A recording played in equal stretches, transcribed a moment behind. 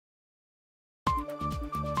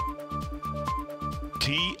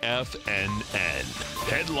TFNN.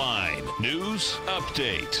 Headline News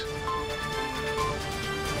Update.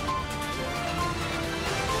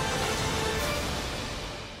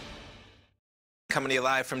 Coming to you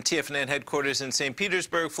live from TFNN headquarters in St.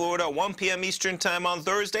 Petersburg, Florida, 1 p.m. Eastern time on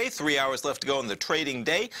Thursday. 3 hours left to go in the trading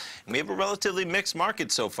day. And we have a relatively mixed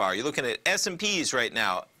market so far. You're looking at S&Ps right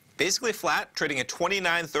now. Basically flat, trading at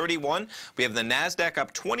 29.31. We have the NASDAQ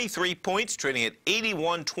up 23 points, trading at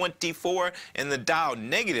 81.24, and the Dow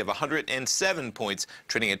negative 107 points,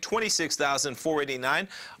 trading at 26,489.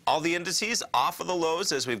 All the indices off of the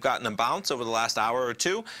lows as we've gotten a bounce over the last hour or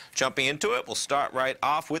two. Jumping into it, we'll start right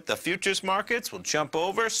off with the futures markets. We'll jump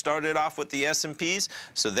over, start it off with the S&Ps.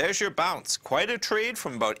 So there's your bounce. Quite a trade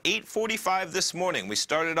from about 8:45 this morning. We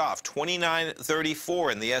started off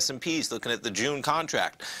 29.34 in the S&Ps, looking at the June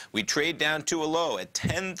contract. We trade down to a low at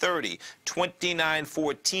 10:30,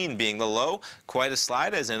 29.14 being the low. Quite a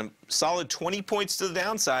slide, as in a solid 20 points to the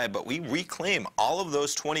downside, but we reclaim all of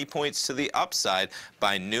those 20 points to the upside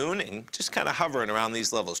by noon and just kind of hovering around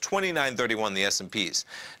these levels. 29.31 the S&Ps.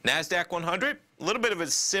 NASDAQ 100, a little bit of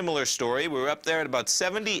a similar story. We were up there at about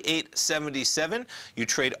 78.77. You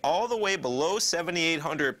trade all the way below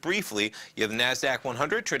 7,800 briefly. You have the NASDAQ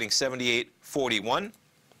 100 trading 78.41.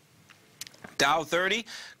 Dow 30,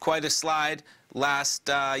 quite a slide. Last,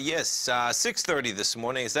 6:30 this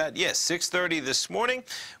morning. Is that? Yes, 6:30 this morning.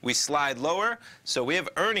 We slide lower. So we have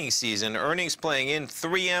earnings season. Earnings playing in.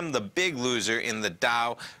 3M, the big loser in the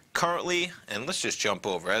Dow. Currently, and let's just jump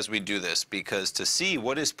over as we do this, because to see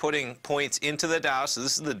what is putting points into the Dow, so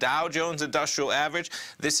this is the Dow Jones Industrial Average.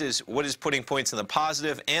 This is what is putting points in the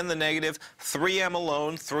positive and the negative. 3M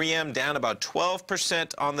alone, 3M down about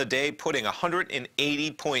 12% on the day, putting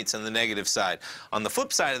 180 points on the negative side. On the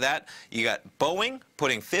flip side of that, you got Boeing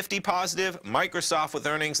putting 50 positive, Microsoft with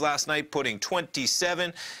earnings last night putting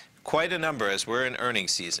 27. Quite a number as we're in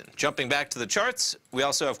earnings season. Jumping back to the charts, we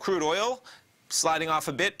also have crude oil sliding off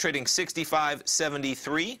a bit, trading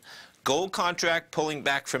 65.73. Gold contract pulling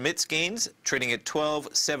back from its gains, trading at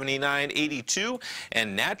 12.7982,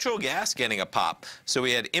 and natural gas getting a pop. So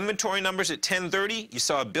we had inventory numbers at 10:30. You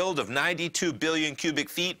saw a build of 92 billion cubic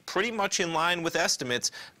feet, pretty much in line with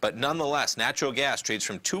estimates, but nonetheless, natural gas trades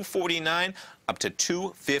from 249 up to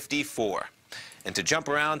 254. And to jump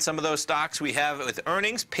around some of those stocks we have with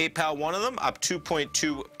earnings, PayPal, one of them, up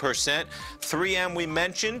 2.2%. 3M, we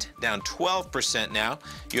mentioned, down 12% now.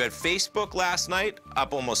 You had Facebook last night,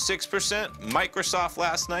 up almost 6%. Microsoft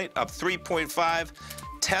last night, up 3.5%.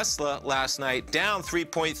 Tesla last night, down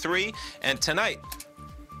 3.3%. And tonight,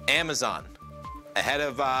 Amazon, ahead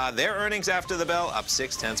of their earnings after the bell, up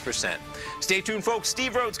 0.6%. Stay tuned, folks.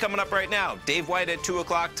 Steve Rhodes coming up right now. Dave White at 2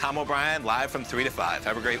 o'clock. Tom O'Brien live from 3 to 5.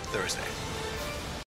 Have a great Thursday.